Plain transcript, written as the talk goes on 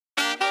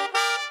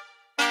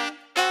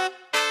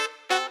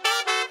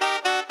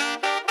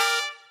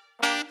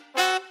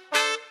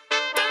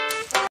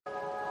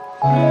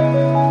Hi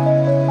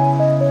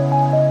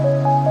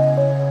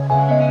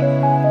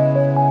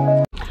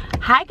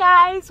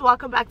guys,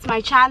 welcome back to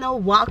my channel.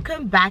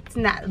 Welcome back to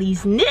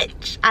Natalie's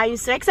Niche. I'm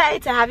so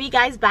excited to have you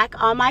guys back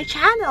on my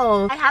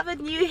channel. I have a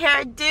new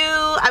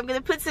hairdo. I'm gonna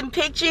put some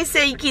pictures so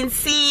you can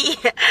see.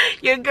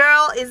 Your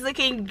girl is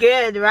looking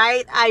good,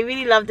 right? I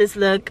really love this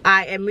look.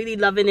 I am really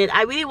loving it.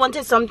 I really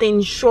wanted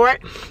something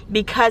short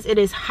because it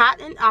is hot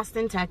in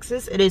Austin,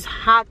 Texas. It is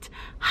hot.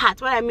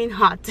 What I mean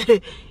hot.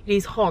 It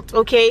is hot,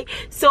 okay?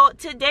 So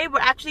today we're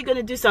actually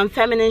gonna do some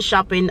feminine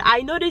shopping.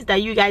 I noticed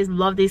that you guys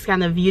love these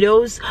kind of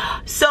videos,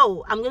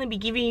 so I'm gonna be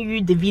giving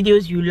you the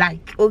videos you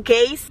like,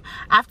 okay?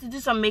 I have to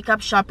do some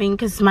makeup shopping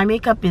because my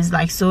makeup is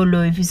like so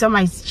low. If you saw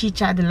my chit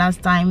chat the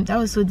last time, that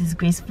was so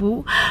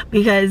disgraceful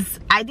because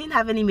I didn't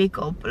have any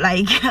makeup.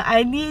 Like,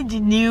 I need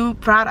new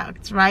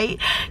products, right?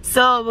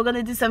 So we're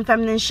gonna do some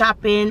feminine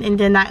shopping, and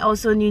then I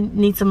also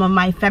need some of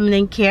my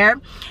feminine care.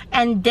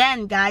 And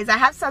then guys, I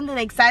have something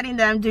exciting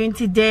that I'm doing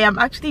today. I'm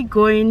actually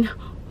going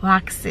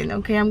waxing,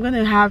 okay? I'm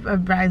gonna have a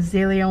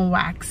Brazilian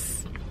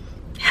wax.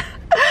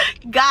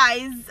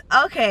 Guys,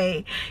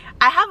 okay,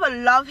 I have a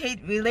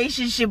love-hate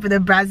relationship with a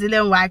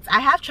Brazilian wax. I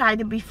have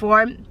tried it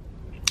before.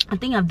 I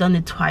think I've done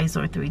it twice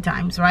or 3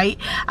 times, right?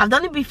 I've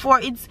done it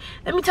before.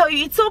 Let me tell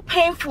you, it's so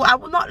painful. I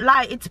will not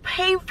lie, it's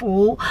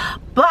painful,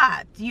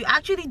 but you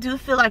actually do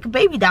feel like a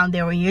baby down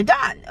there when you're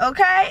done,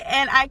 okay?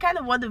 And I kind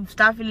of want to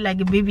start feeling like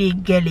a baby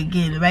girl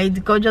again, right?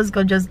 Gorgeous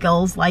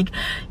girls. Like,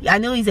 I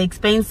know it's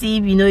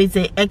expensive, you know, it's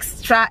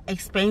extra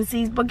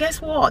expensive, but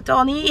guess what,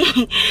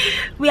 honey?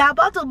 We are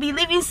about to be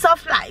living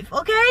soft life,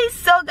 okay?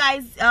 So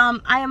guys,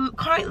 I am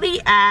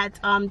currently at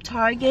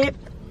Target.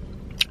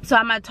 So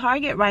I'm at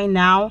Target right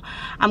now.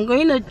 I'm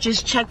going to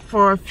just check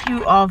for a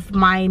few of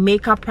my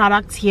makeup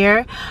products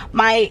here.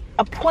 My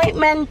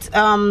appointment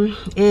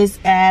is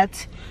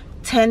at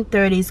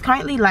 10:30. It's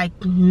currently like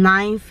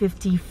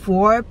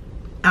 9:54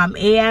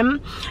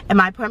 a.m. and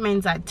my appointment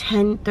is at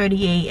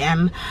 10:30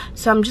 a.m.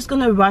 so I'm just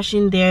gonna rush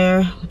in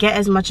there, get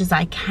as much as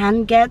I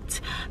can get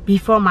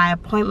before my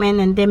appointment,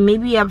 and then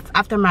maybe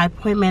after my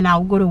appointment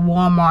I'll go to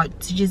Walmart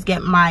to just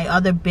get my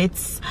other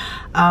bits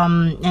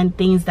and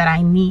things that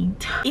I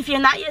need. If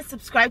you're not yet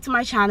subscribed to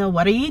my channel,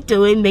 what are you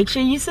doing? Make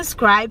sure you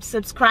subscribe,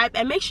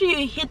 and make sure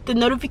you hit the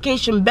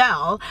notification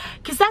bell,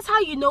 because that's how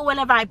you know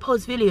whenever I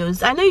post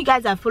videos. I know you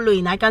guys are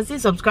following, I can see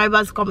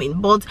subscribers coming,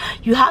 but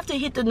you have to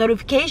hit the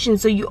notification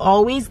so you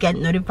always get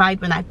notified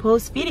when I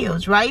post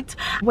videos, right?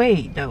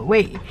 Wait,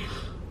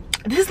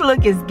 this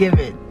look is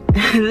given.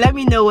 Let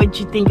me know what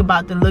you think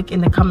about the look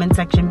in the comment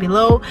section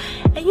below.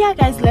 And yeah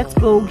guys, let's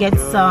go get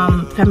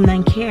some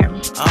feminine care.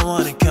 I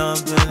want a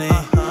company,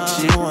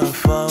 she wanna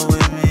fall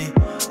with me.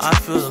 I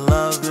feel the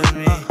love in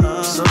me,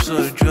 some sort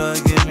of drug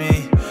in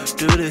me.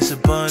 Do this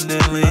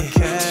abundantly,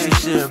 she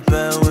share a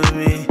bed with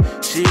me.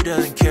 She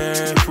doesn't care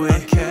if we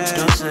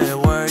don't say a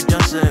word,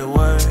 don't say a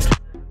word.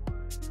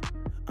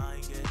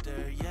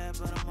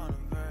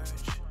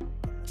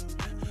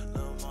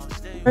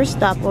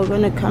 First up, we're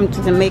gonna come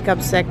to the makeup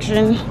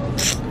section.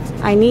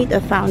 I need a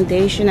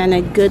foundation and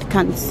a good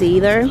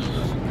concealer.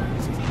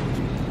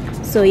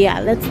 So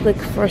yeah, let's look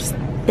for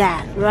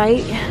that,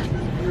 right?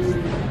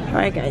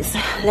 Alright guys,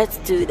 let's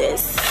do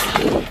this.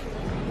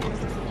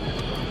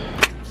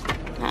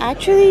 I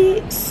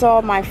actually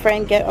saw my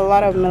friend get a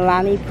lot of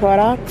Milani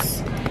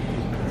products.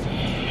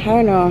 I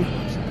don't know.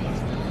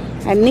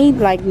 I need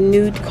like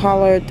nude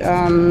colored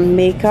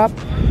makeup.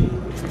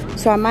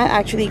 So I might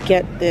actually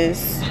get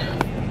this.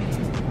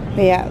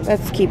 But yeah,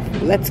 let's keep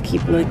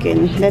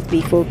looking. Let's be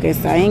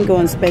focused. I ain't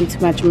going to spend too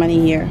much money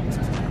here.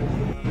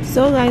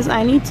 So guys,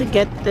 I need to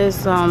get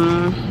this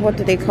what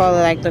do they call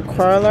it, like the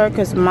curler,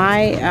 because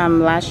my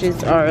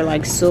lashes are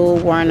like so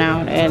worn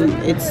out and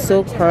it's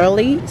so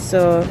curly.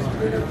 So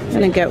I'm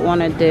gonna get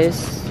one of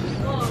this.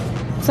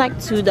 It's like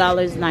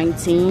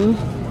 $2.19.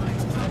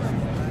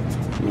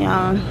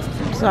 Yeah,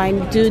 so I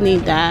do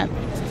need that.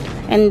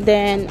 And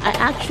then I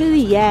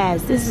actually,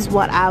 yes, this is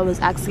what I was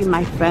asking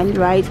my friend,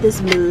 right?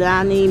 This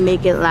Milani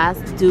Make It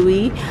Last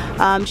Dewy.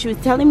 She was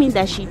telling me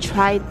that she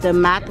tried the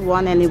matte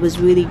one and it was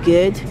really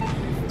good.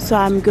 So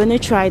I'm gonna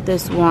try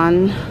this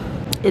one.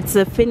 It's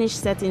a finish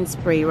setting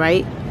spray,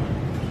 right?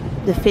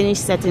 The finish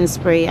setting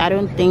spray. I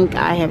don't think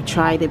I have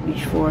tried it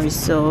before,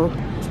 so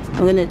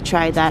I'm gonna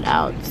try that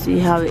out, see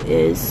how it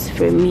is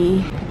for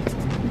me.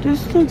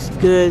 This looks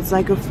good. It's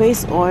like a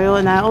face oil,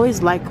 and I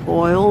always like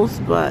oils,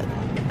 but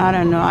I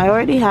don't know. I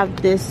already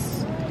have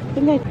this.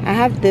 I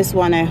have this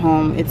one at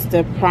home. It's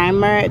the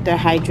primer, the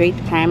hydrate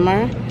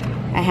primer.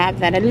 I have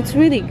that and it's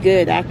really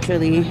good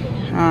actually.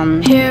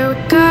 Here we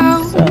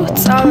go. So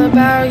it's all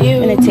about you.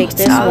 I'm gonna take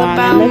this one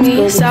and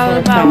let's go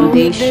look for a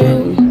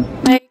foundation.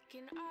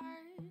 Making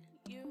art,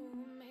 you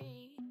and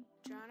me,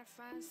 trying to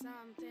find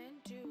something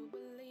to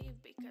believe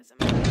because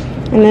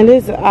I'm. And then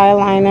this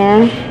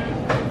eyeliner.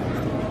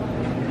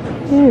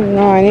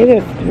 No, I need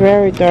a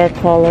very dark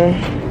color.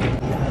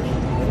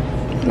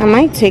 I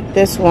might take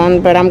this one,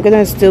 but I'm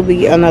gonna still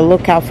be on the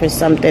lookout for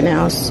something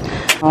else.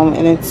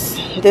 And it's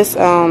this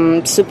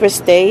Super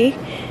Stay.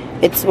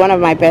 It's one of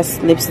my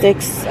best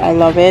lipsticks. I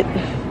love it.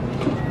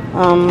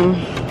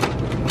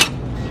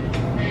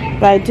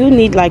 But I do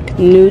need like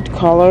nude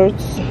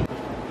colors.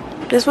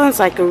 This one's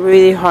like a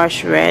really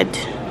harsh red,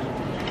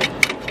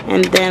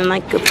 and then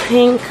like a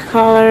pink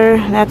color.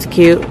 That's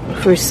cute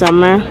for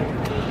summer.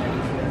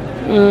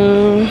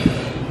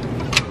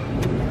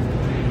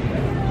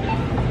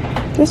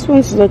 This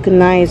one's looking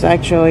nice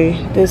actually.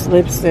 This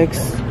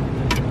lipsticks.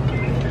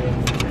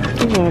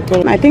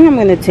 I think I'm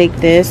gonna take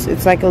this.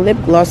 It's like a lip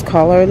gloss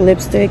color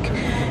lipstick,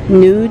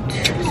 nude.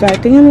 So I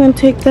think I'm gonna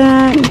take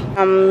that.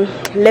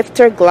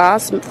 Lifter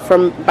Gloss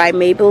by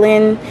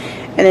Maybelline,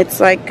 and it's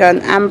like an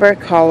amber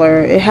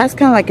color. It has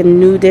kind of like a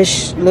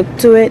nudish look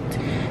to it.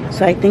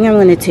 So I think I'm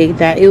gonna take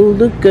that. It will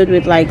look good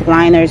with like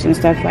liners and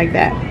stuff like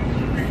that.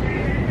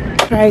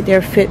 Try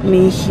their Fit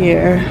Me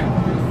here.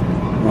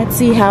 Let's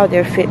see how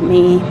their Fit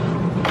Me.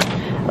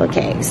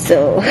 Okay,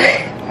 so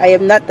I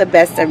am not the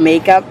best at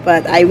makeup,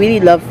 but I really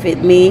love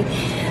Fit Me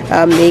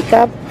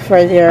makeup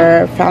for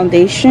their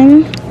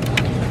foundation.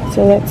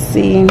 So let's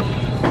see.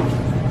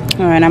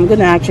 All right, I'm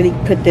gonna actually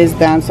put this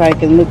down so I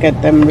can look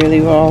at them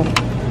really well.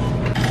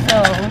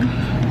 So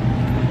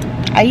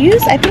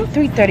I think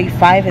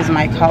 335 is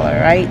my color,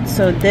 right?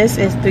 So this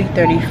is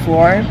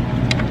 334.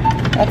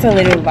 That's a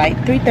little light.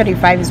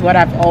 335 is what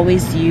I've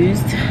always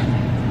used,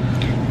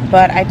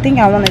 but I think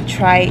I want to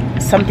try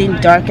something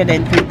darker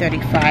than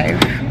 335.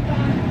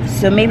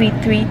 So maybe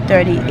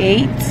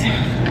 338.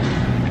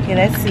 Okay,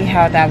 let's see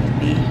how that would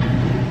be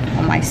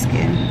on my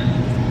skin.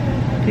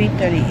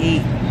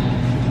 338.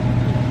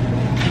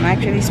 I'm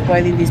actually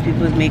spoiling these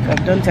people's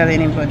makeup. Don't tell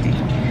anybody.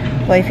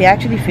 But if it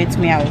actually fits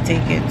me, I will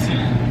take it.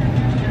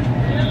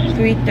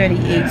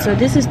 338. So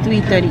this is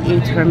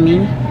 338 for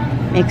me.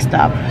 Mixed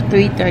up.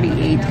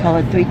 338.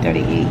 Color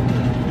 338.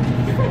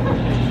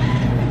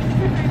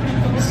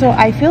 So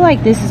I feel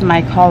like this is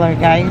my color,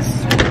 guys.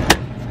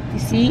 You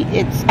see,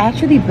 it's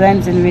actually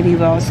blends in really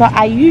well. So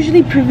I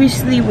usually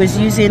previously was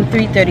using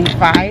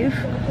 335,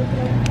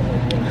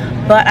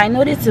 but I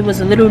noticed it was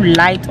a little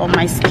light on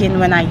my skin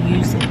when I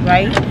use it,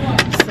 right?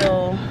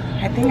 So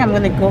I think I'm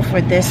gonna go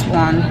for this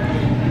one,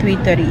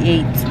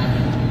 338.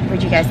 What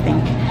do you guys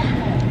think?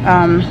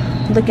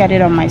 Look at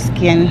it on my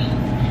skin.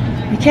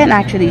 You can't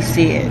actually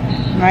see it,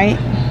 right?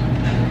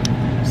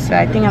 So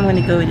I think I'm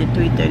gonna go with the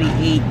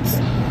 338.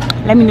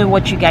 Let me know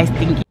what you guys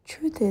think.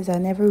 Truth is, I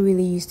never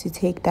really used to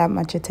take that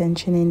much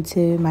attention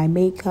into my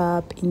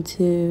makeup,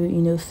 into,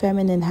 you know,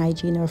 feminine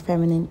hygiene or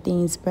feminine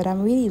things, but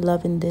I'm really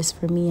loving this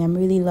for me. I'm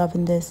really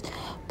loving this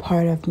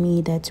part of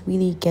me that's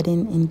really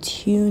getting in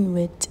tune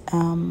with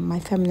my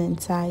feminine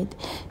side.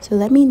 So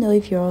let me know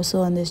if you're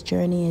also on this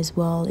journey as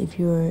well, if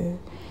you're,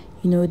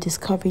 you know,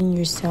 discovering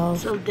yourself.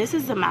 So this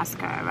is the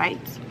mascara, right?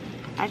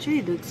 Actually,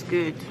 it looks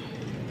good.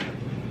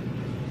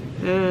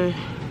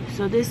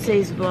 So this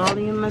says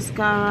volume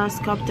mascara,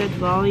 sculpted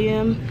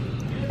volume,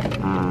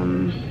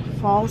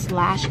 false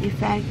lash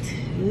effect.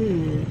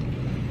 Ooh.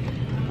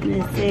 And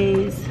it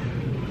says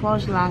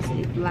false lash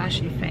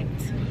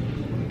effect.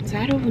 So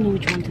I don't know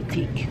which one to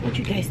take. What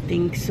do you guys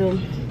think? So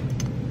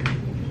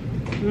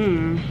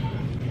it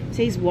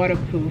says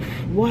waterproof.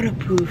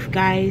 Waterproof,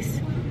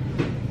 guys.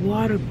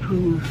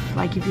 Waterproof.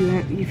 Like if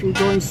you're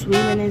going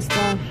swimming and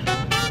stuff.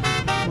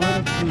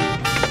 Waterproof.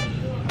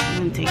 I'm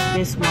gonna take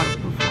this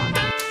waterproof one.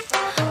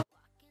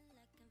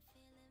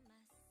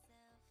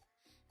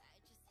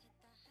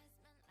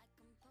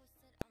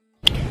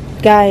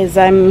 Guys,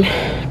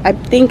 I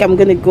think I'm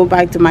gonna go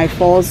back to my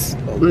false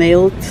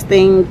nails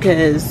thing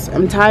because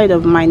I'm tired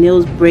of my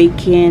nails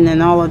breaking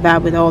and all of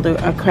that with all the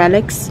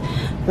acrylics.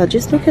 But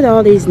just look at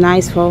all these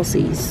nice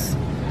falsies.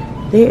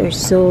 They are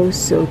so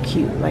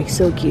cute, like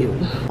so cute.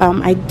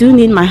 I do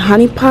need my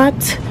honey pot,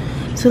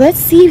 so let's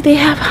see if they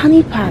have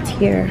honey pot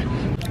here.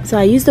 So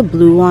I used the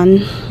blue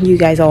one. You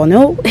guys all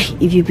know,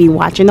 if you've been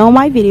watching all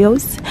my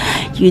videos,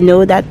 you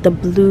know that the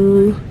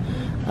blue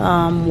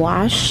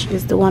wash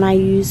is the one I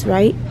use,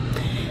 right?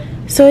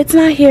 So it's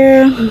not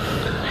here.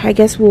 I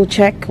guess we'll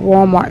check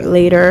Walmart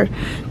later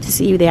to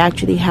see if they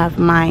actually have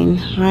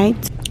mine, right?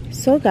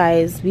 So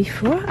guys,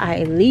 before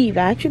I leave,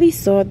 I actually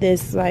saw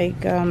this,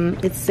 like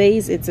it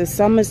says it's a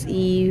Summer's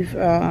Eve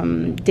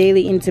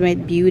daily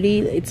intimate beauty.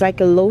 It's like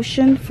a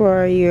lotion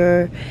for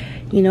your,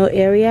 you know,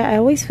 area. I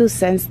always feel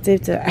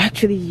sensitive to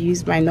actually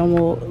use my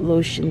normal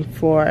lotion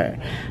for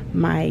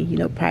my, you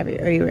know,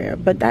 private area,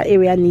 but that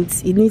area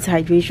needs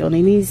hydration.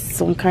 It needs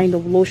some kind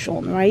of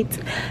lotion, right?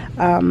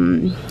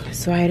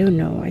 So I don't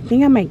know. I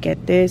think I might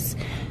get this.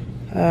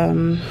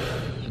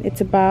 It's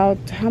about,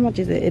 how much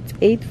is it? It's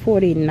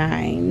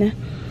 $8.49.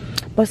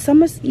 But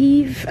Summer's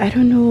Eve, I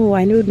don't know.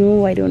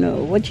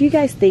 What do you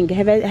guys think?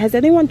 Has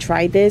anyone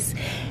tried this?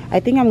 I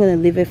think I'm gonna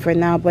leave it for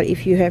now, but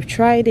if you have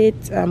tried it,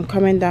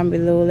 comment down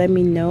below, let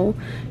me know.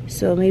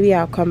 So maybe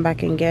I'll come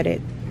back and get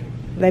it.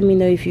 Let me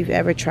know if you've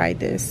ever tried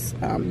this.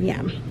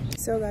 Yeah.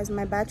 So guys,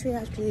 my battery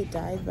actually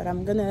died, but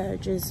I'm gonna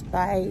just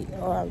buy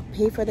or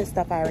pay for the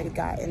stuff I already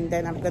got, and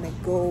then I'm gonna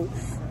go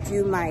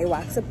do my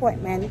wax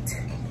appointment.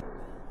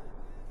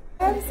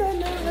 I'm so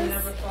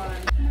nervous.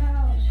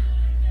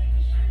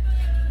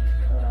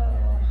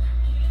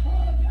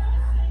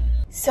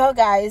 So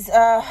guys,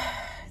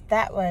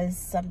 that was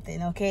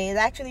something. Okay, it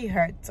actually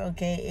hurts.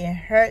 Okay, it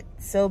hurt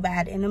so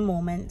bad in the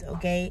moment,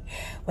 okay,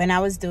 when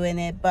I was doing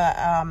it. But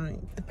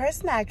the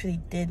person that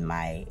actually did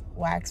my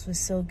wax was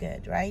so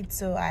good, right?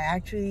 So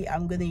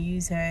I'm gonna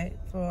use her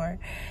for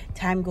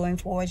time going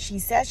forward. She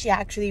says she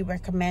actually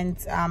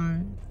recommends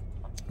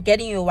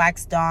getting your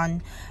wax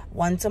done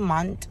once a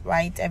month,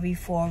 right, every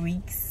 4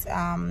 weeks.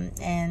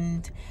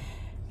 And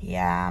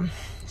yeah,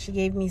 she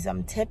gave me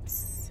some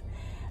tips.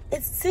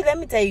 See, let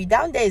me tell you,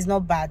 down there is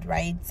not bad,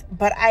 right?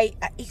 But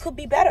it could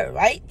be better,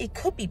 right? It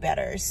could be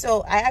better.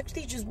 So I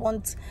actually just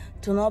want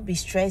to not be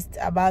stressed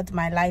about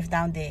my life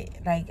down there.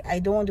 Like, I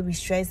don't want to be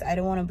stressed. I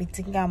don't want to be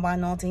thinking about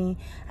nothing.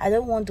 I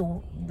don't want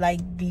to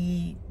like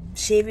be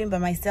shaving by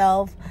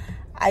myself.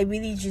 I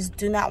really just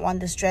do not want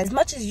the stress. As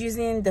much as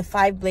using the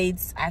 5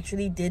 blades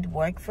actually did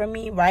work for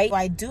me, right? So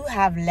I do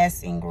have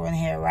less ingrown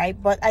hair,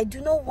 right? But I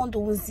do not want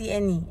to see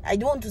any. I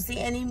don't want to see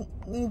any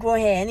ingrown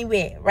hair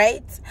anywhere,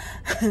 right?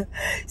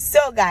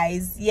 So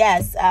guys,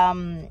 yes,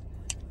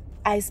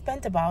 I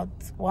spent about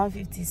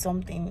 150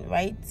 something,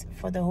 right,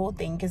 for the whole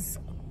thing, because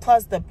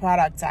plus the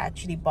products I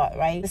actually bought,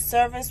 right? The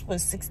service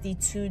was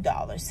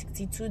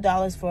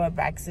 $62 for a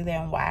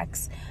Brazilian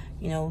wax,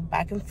 you know,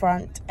 back and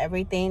front,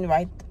 everything,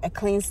 right? A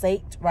clean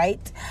slate,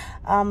 right?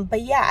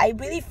 But yeah, I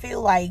really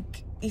feel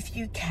like if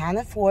you can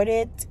afford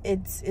it,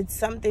 it's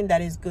something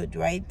that is good,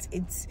 right?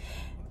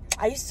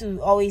 I used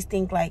to always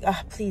think like,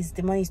 oh, please,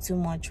 the money's too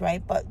much,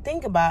 right? But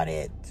think about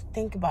it.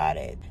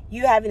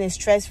 You having a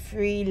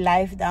stress-free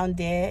life down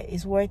there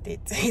is worth it.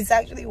 It's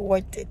actually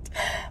worth it.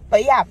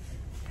 But yeah,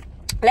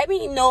 let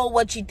me know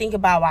what you think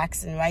about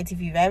waxing, right?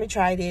 If you've ever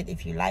tried it,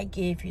 if you like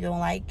it, if you don't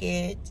like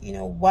it, you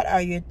know, what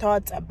are your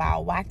thoughts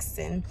about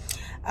waxing?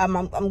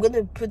 I'm going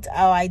to put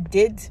how I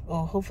did,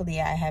 or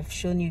hopefully I have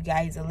shown you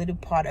guys a little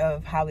part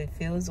of how it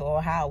feels,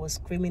 or how I was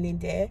screaming in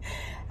there.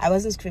 I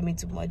wasn't screaming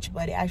too much,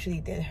 but it actually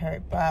did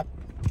hurt. But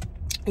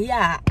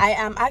yeah, I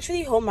am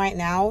actually home right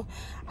now.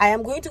 I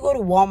am going to go to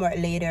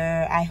Walmart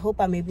later. I hope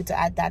I'm able to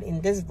add that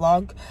in this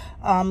vlog,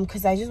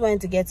 because I just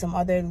wanted to get some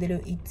other little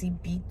itsy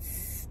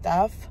bits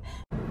stuff.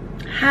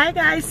 Hi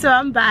guys, so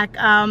I'm back.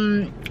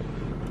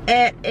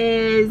 It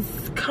is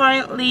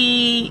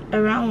currently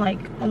around like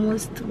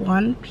almost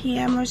 1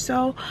 p.m. or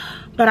so,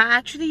 but I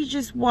actually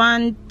just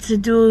want to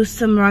do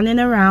some running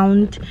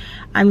around.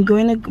 I'm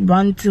going to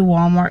run to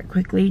Walmart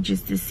quickly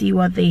just to see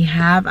what they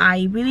have.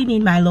 I really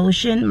need my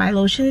lotion. My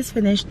lotion is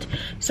finished,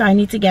 so I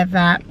need to get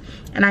that,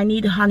 and I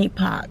need a honey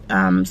pot.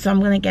 So I'm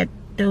gonna get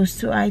those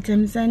 2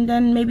 items, and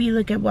then maybe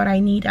look at what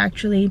I need.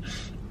 Actually,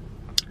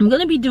 I'm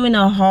gonna be doing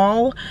a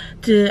haul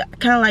to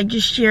kind of like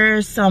just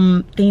share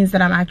some things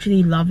that I'm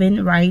actually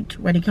loving, right,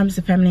 when it comes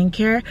to feminine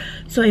care.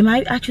 So it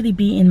might actually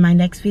be in my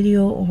next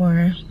video,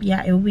 or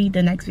yeah, it will be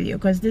the next video,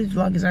 because this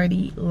vlog is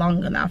already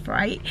long enough,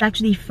 right? It's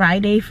actually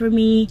Friday for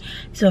me,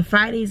 so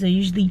Fridays are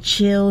usually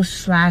chill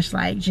 /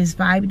 like just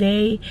vibe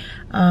day.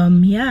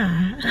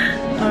 Yeah.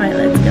 All right,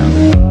 let's go.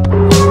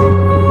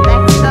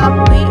 Next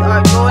up, we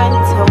are going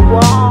to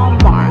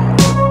Walmart.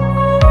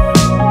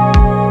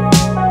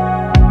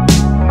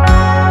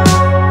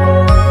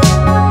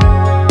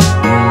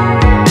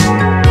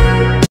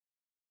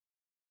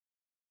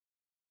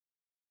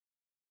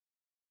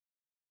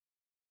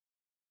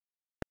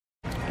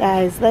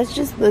 Guys, let's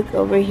just look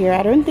over here.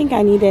 I don't think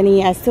I need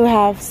any. I still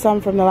have some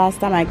from the last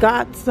time I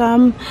got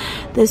some.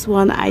 This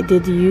one I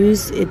did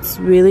use. It's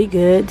really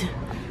good.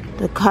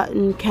 The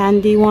cotton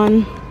candy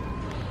one.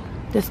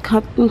 This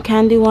cotton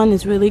candy one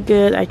is really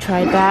good. I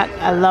tried that.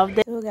 I loved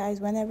it. So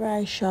guys, whenever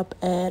I shop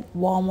at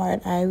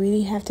Walmart, I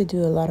really have to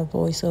do a lot of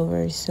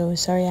voiceovers. So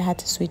sorry I had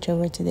to switch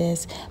over to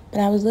this. But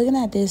I was looking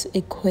at this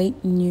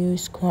Equate New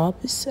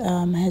Scrubs.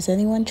 Has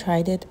anyone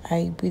tried it?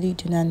 I really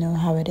do not know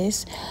how it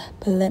is.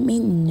 But let me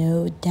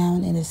know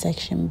down in the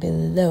section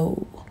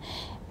below.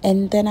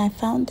 And then I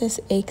found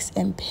this aches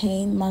and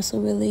pain muscle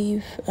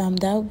relief.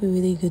 That would be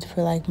really good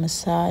for like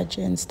massage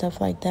and stuff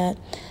like that.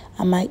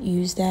 I might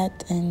use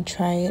that and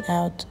try it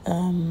out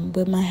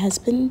with my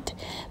husband.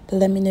 But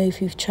let me know if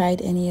you've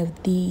tried any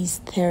of these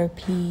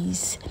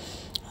therapies.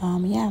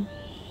 Yeah.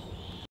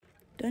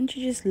 Don't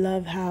you just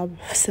love how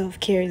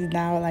self-care is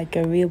now like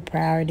a real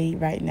priority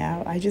right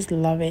now? I just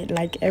love it.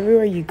 Like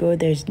everywhere you go,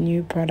 there's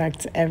new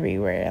products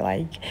everywhere.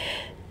 Like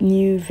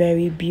new,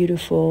 very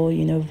beautiful,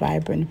 you know,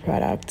 vibrant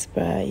products.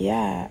 But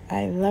yeah,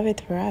 I love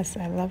it for us.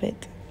 I love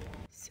it.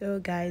 So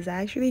guys,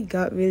 I actually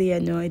got really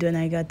annoyed when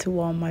I got to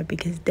Walmart,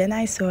 because then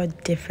I saw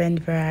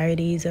different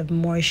varieties of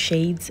more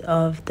shades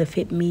of the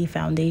Fit Me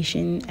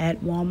foundation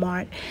at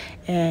Walmart,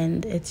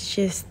 and it's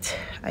just,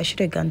 I should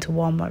have gone to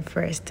Walmart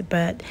first.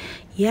 But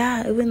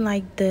yeah, even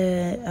like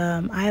the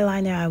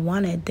eyeliner I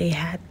wanted, they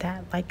had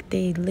that. Like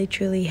they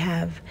literally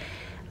have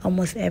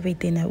almost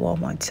everything at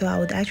Walmart. So I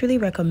would actually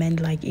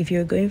recommend, like, if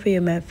you're going for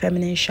your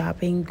feminine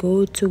shopping,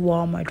 go to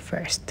Walmart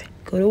first.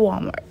 Go to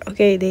Walmart,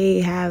 okay?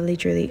 They have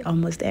literally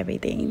almost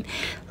everything.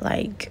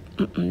 Like,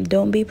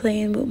 don't be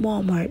playing with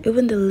Walmart.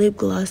 Even the lip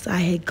gloss I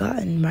had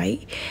gotten,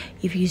 right?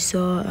 If you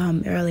saw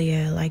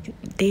earlier, like,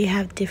 they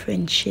have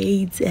different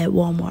shades at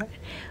Walmart.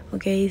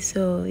 Okay,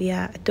 so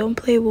yeah, don't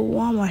play with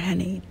Walmart,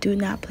 honey. Do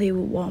not play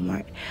with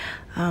Walmart.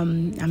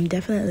 I'm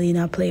definitely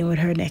not playing with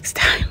her next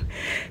time,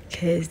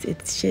 because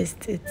it's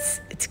just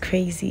it's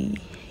crazy.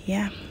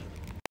 Yeah.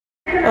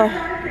 Oh,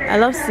 I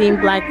love seeing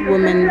black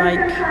women. Like,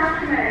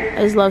 I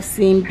just love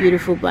seeing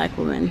beautiful black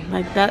women.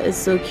 Like, that is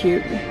so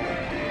cute.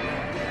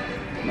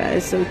 That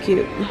is so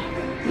cute.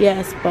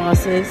 Yes,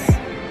 bosses.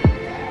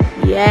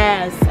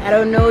 Yes, I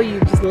don't know you,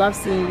 just love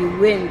seeing you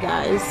win,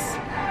 guys.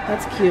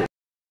 That's cute.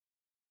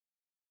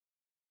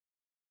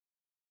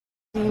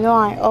 You know,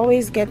 I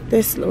always get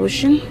this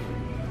lotion.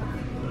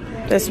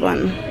 This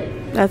one.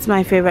 That's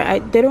my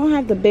favorite. They don't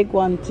have the big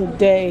one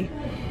today.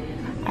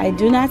 I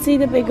do not see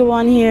the bigger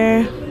one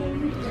here.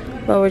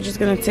 But we're just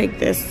gonna take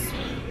this.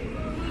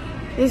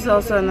 This is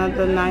also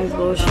another nice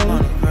lotion.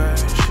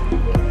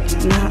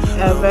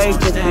 A very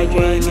good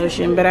hydrating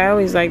lotion. But I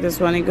always like this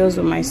one. It goes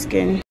with my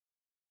skin.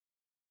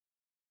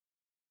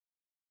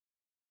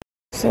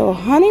 So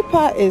Honey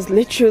Pot is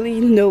literally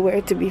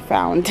nowhere to be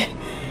found.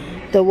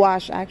 The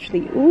wash,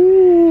 actually.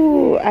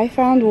 Ooh, I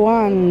found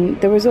one.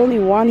 There was only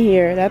one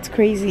here. That's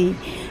crazy.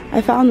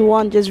 I found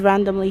one just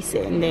randomly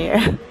sitting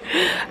there.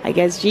 I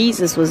guess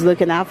Jesus was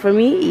looking out for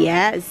me.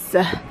 Yes.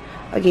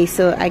 Okay,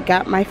 so I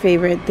got my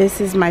favorite.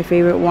 This is my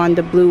favorite one,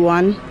 the blue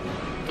one.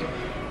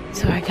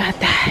 So I got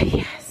that.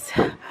 Yes.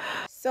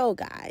 So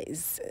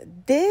guys,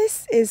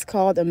 this is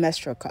called a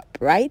menstrual cup,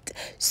 right?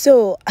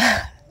 So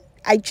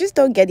I just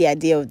don't get the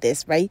idea of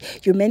this, right?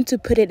 You're meant to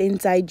put it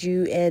inside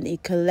you and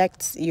it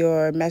collects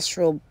your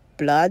menstrual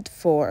blood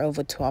for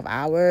over 12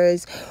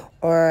 hours,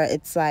 or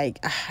it's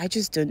like, I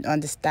just don't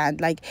understand.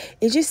 Like,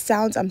 it just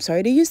sounds, I'm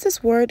sorry to use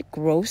this word,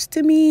 gross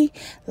to me.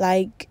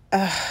 Like,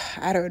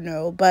 I don't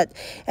know. But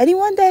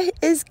anyone that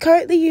is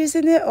currently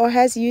using it or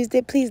has used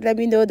it, please let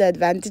me know the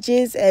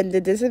advantages and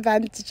the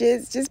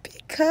disadvantages, just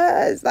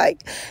because,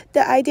 like,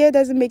 the idea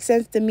doesn't make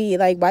sense to me.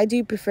 Like, why do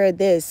you prefer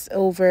this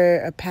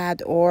over a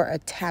pad or a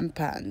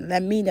tampon?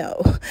 Let me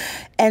know.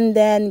 And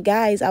then,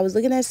 guys, I was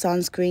looking at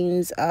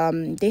sunscreens.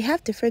 They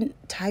have different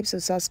types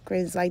of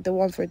sunscreens, like the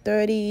one for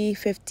 30,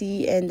 50,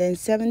 and then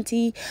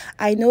 70.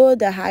 I know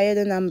the higher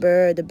the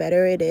number, the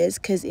better it is,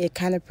 because it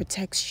kind of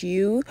protects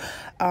you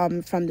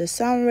from the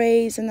sun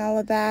rays and all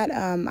of that.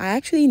 I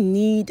actually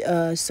need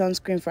a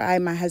sunscreen for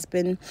my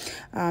husband,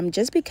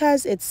 just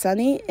because it's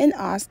sunny in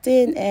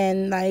Austin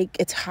and like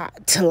it's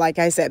hot, like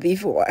I said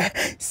before.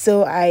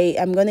 So I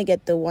am gonna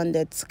get the one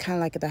that's kind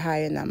of like the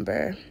higher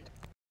number.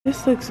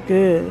 This looks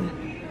good.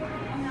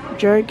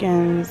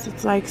 Jergens,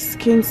 it's like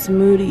skin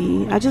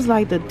smoothie. I just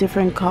like the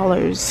different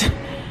colors.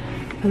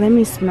 Let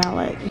me smell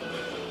it.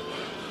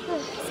 Oh,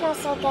 it smells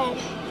so good.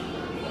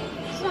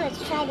 Just wanted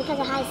to try because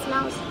of how it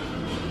smells.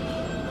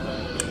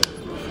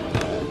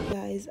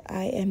 Guys,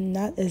 I am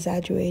not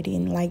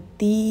exaggerating. Like,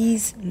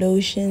 these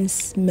lotions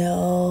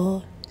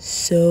smell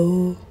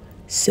so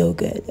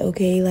good.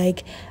 Okay,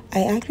 like,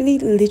 I actually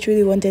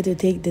literally wanted to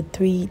take the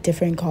 3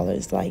 different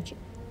colors. Like,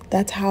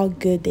 that's how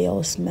good they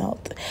all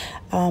smelled.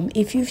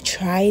 If you've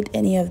tried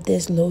any of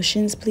these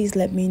lotions, please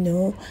let me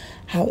know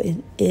how it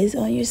is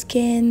on your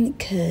skin,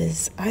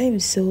 because I am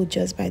so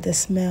judged by the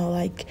smell.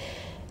 Like,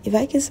 if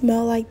I can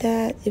smell like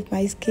that, if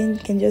my skin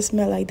can just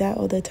smell like that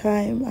all the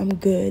time, I'm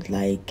good.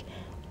 Like,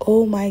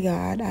 oh my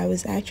god, I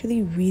was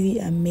actually really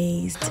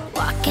amazed.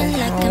 Walking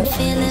like I'm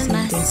feeling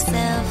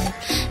myself.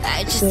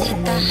 I just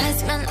hit the high,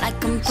 smell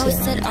like I'm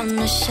posted on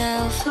the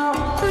shelf.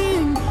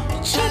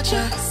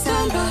 Cha-cha,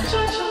 samba,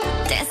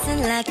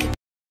 dancing like a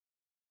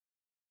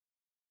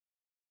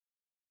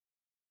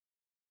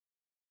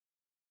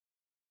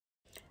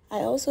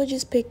I also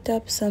just picked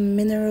up some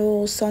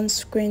mineral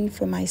sunscreen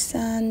for my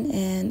son,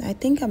 and I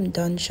think I'm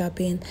done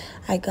shopping.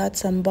 I got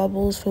some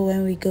bubbles for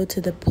when we go to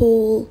the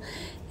pool,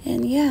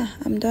 and yeah,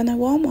 I'm done at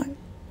Walmart.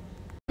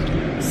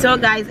 So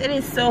guys, it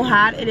is so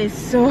hot. It is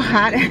so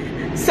hot.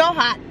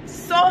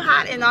 so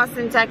hot in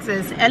Austin,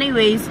 Texas.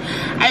 Anyways,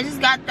 I just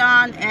got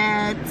done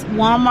at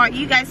Walmart.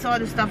 You guys saw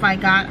the stuff I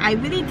got. I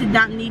really did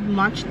not need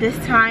much this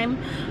time,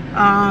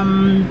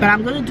 but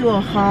I'm gonna do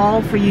a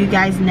haul for you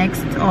guys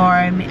next, or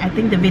I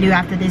think the video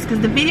after this,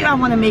 because the video I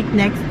want to make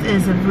next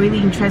is a really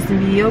interesting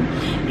video.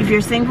 If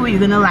you're single,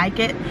 you're gonna like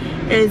it.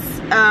 It's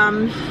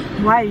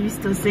why are you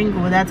still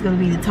single? That's gonna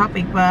be the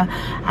topic. But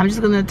I'm just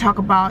gonna talk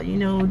about, you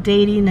know,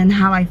 dating and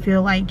how I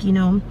feel like, you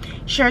know,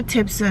 share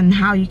tips on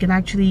how you can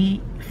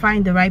actually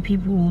find the right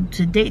people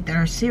to date that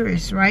are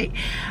serious, right?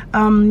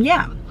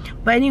 Yeah,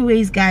 but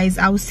anyways guys,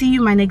 I will see you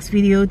in my next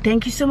video.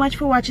 Thank you so much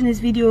for watching this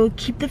video.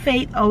 Keep the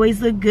faith,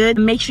 always look good,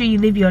 make sure you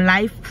live your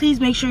life. Please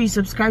make sure you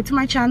subscribe to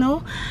my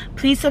channel.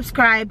 Please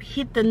subscribe,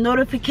 hit the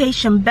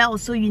notification bell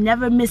so you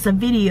never miss a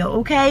video.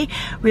 Okay,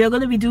 we are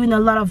going to be doing a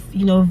lot of,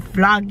 you know,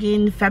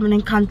 vlogging,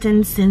 feminine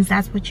content, since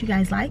that's what you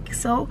guys like.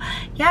 So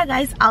yeah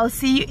guys, I'll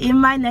see you in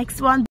my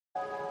next one.